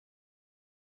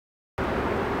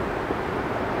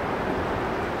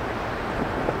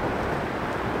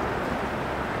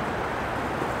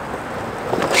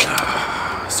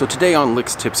So today on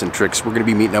Licks, Tips, and Tricks, we're going to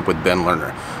be meeting up with Ben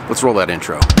Lerner. Let's roll that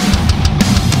intro.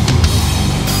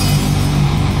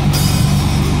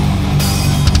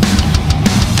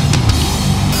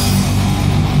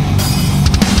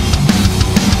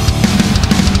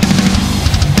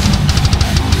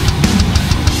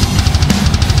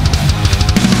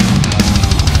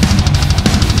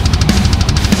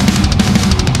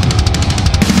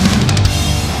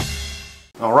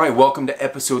 Alright, welcome to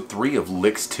episode 3 of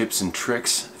Licks, Tips, and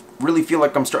Tricks. Really feel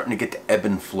like I'm starting to get the ebb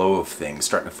and flow of things,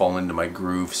 starting to fall into my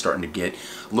groove, starting to get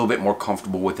a little bit more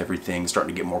comfortable with everything,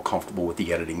 starting to get more comfortable with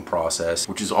the editing process,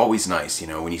 which is always nice, you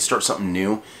know, when you start something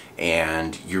new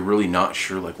and you're really not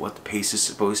sure like what the pace is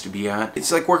supposed to be at.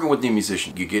 It's like working with new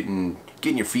musicians. You're getting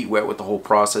your feet wet with the whole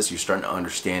process, you're starting to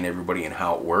understand everybody and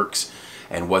how it works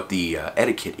and what the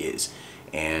etiquette is.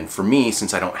 And for me,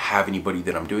 since I don't have anybody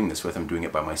that I'm doing this with, I'm doing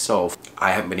it by myself,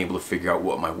 I haven't been able to figure out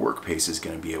what my work pace is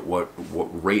going to be, at what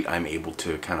rate I'm able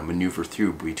to kind of maneuver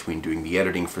through between doing the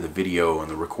editing for the video and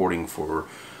the recording for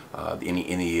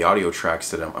any audio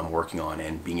tracks that I'm working on,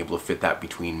 and being able to fit that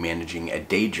between managing a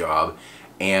day job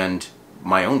and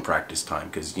my own practice time,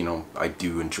 because, you know, I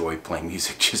do enjoy playing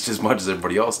music just as much as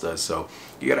everybody else does, so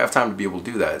you gotta have time to be able to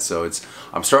do that. So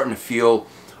I'm starting to feel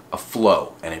a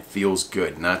flow, and it feels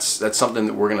good, and that's something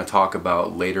that we're going to talk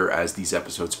about later as these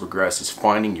episodes progress, is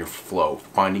finding your flow,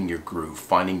 finding your groove,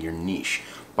 finding your niche,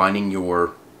 finding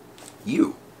your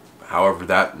you, however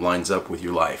that lines up with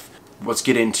your life. Let's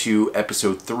get into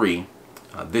episode 3.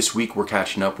 This week we're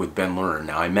catching up with Ben Lerner.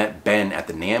 Now, I met Ben at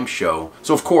the NAMM show,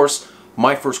 so of course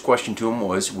my first question to him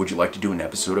was, would you like to do an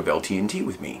episode of LT&T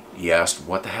with me? He asked,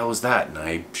 what the hell is that? And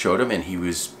I showed him, and he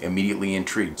was immediately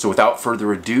intrigued. So without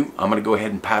further ado, I'm going to go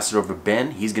ahead and pass it over to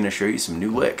Ben. He's going to show you some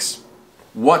new licks.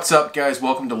 What's up, guys?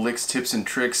 Welcome to Licks, Tips, and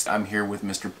Tricks. I'm here with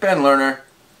Mr. Ben Lerner.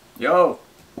 Yo!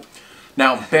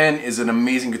 Now, Ben is an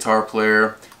amazing guitar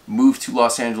player. Moved to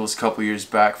Los Angeles a couple years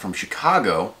back from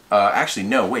Chicago. Actually,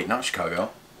 no, wait, not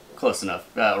Chicago. Close enough.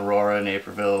 Aurora,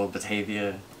 Naperville,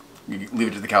 Batavia. You leave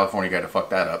it to the California guy to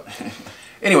fuck that up.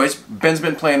 Anyways, Ben's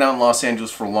been playing out in Los Angeles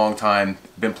for a long time.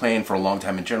 Been playing for a long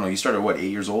time in general. You started, what, 8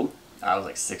 years old? I was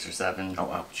like 6 or 7. Oh,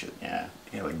 wow, shit. Yeah.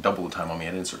 Yeah, like double the time on me.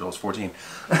 I didn't start until I was 14.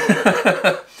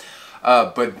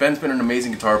 But Ben's been an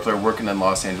amazing guitar player working in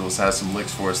Los Angeles. Has some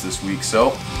licks for us this week,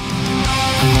 so...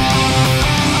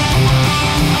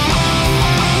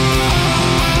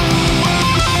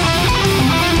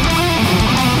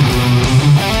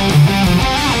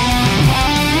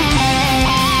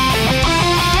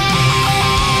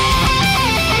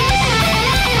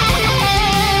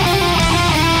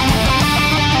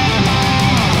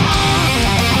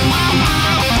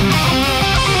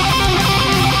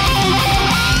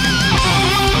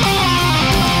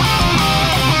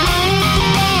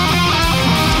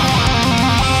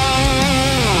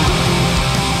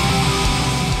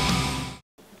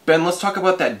 Ben, let's talk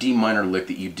about that D minor lick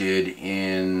that you did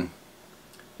in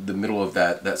the middle of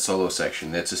that solo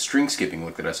section. That's a string skipping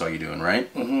lick that I saw you doing,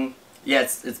 right? Mm-hmm. Yeah,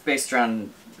 it's based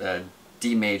around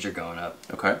D major going up.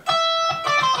 Okay.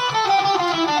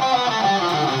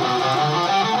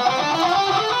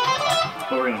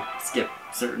 But we're going to skip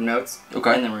certain notes.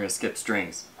 Okay. And then we're going to skip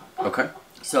strings. Okay.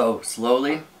 So,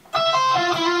 slowly.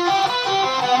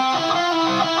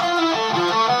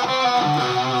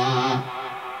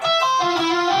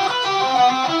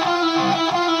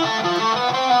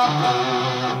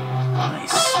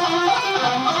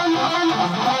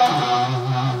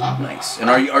 And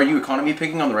are you economy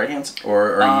picking on the right hands,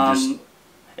 or are you just?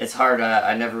 It's hard.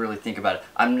 I never really think about it.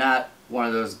 I'm not one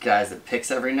of those guys that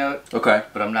picks every note. Okay.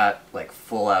 But I'm not like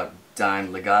full out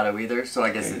dime legato either. So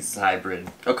I guess it's hybrid.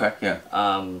 Okay. Yeah.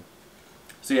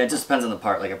 So yeah, it just depends on the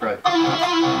part. Like I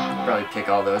probably pick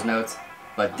all those notes,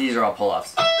 but these are all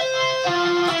pull-offs.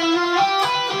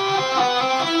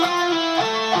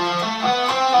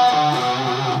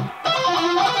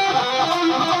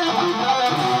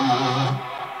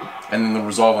 And then the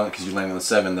resolve on it, because you're landing on the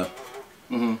 7, though.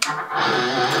 Mm-hmm.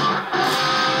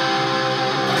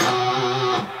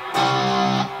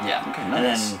 Yeah. Okay,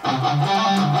 nice. And then...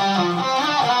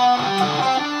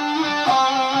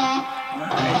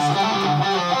 Nice.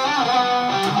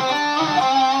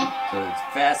 So it's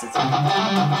fast,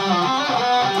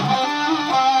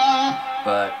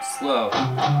 but slow.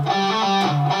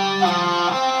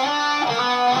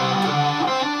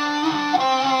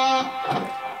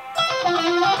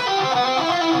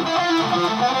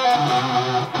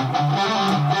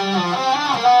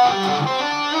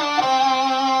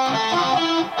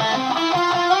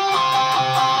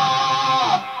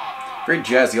 Very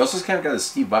jazzy. Also, it's kind of got a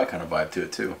Steve Vai kind of vibe to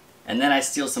it too. And then I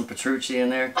steal some Petrucci in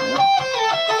there.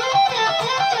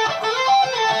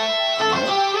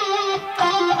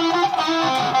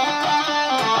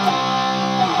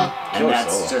 And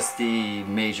that's just the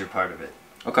major part of it.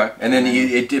 Okay, and then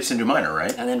it dips into minor,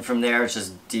 right? And then from there it's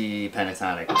just D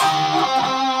pentatonic.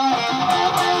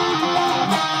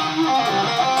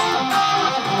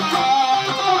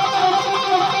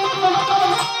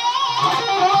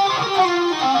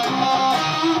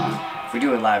 If we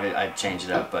do it live, I'd change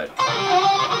it up, but...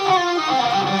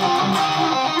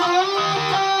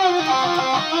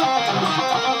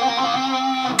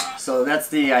 So that's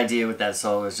the idea with that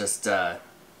solo, is just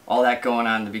all that going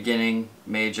on in the beginning,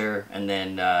 major, and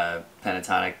then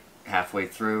pentatonic halfway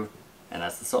through, and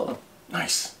that's the solo.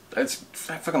 Nice. I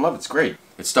fucking love it. It's great.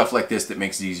 It's stuff like this that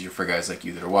makes it easier for guys like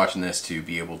you that are watching this to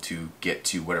be able to get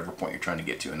to whatever point you're trying to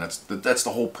get to. And that's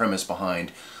the whole premise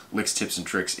behind Licks, Tips, and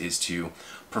Tricks, is to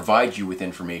provide you with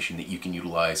information that you can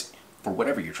utilize for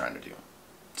whatever you're trying to do.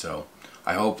 So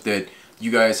I hope that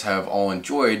you guys have all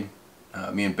enjoyed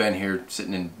me and Ben here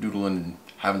sitting and doodling and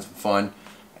having some fun,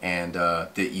 and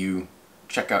that you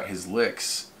check out his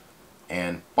licks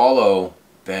and follow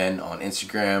Ben on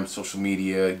Instagram, social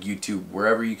media, YouTube,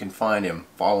 wherever you can find him.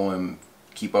 Follow him,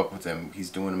 keep up with him.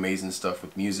 He's doing amazing stuff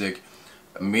with music,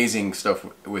 amazing stuff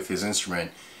with his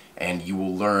instrument, and you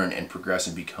will learn and progress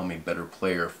and become a better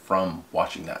player from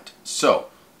watching that. So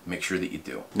make sure that you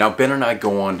do. Now Ben and I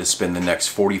go on to spend the next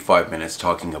 45 minutes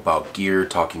talking about gear,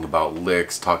 talking about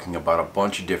licks, talking about a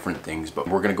bunch of different things, but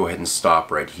we're gonna go ahead and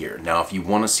stop right here. Now if you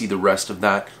want to see the rest of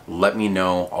that, let me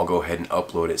know. I'll go ahead and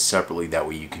upload it separately, that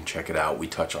way you can check it out. We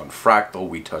touch on fractal,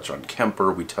 we touch on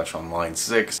Kemper, we touch on line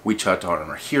 6, we touch on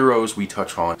our heroes, we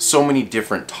touch on so many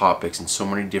different topics and so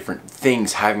many different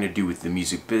things having to do with the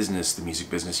music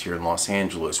business here in Los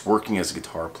Angeles, working as a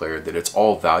guitar player, that it's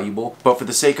all valuable. But for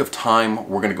the sake of time,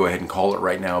 we're gonna go ahead and call it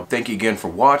right now. Thank you again for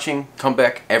watching. Come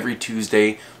back every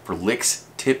Tuesday for Licks,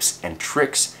 Tips, and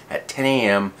Tricks at 10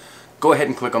 a.m. Go ahead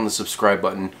and click on the subscribe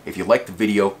button. If you like the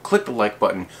video, click the like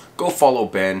button. Go follow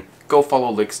Ben. Go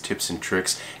follow Licks, Tips, and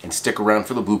Tricks, and stick around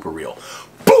for the blooper reel.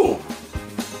 Boom!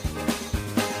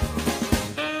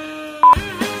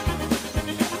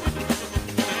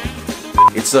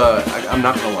 It's I'm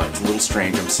not gonna lie, it's a little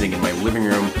strange. I'm sitting in my living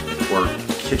room or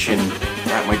kitchen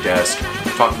at my desk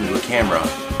talking to a camera.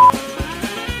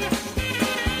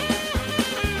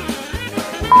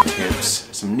 Tips,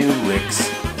 some new licks,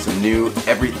 some new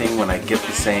everything when I get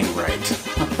the saying right.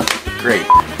 Great.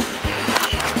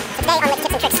 So today on Licks,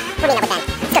 Tips, and Tricks, we're meeting up with Ben.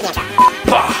 Let's go to the intro.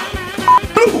 Bah!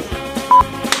 Boo!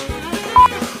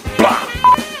 Bah!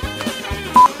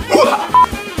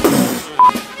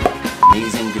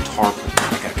 Amazing guitar player.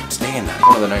 I keep saying that.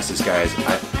 One of the nicest guys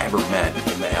I've ever met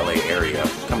in the LA area.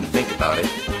 Come to think about it,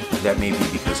 that may be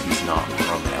because he's not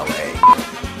from LA.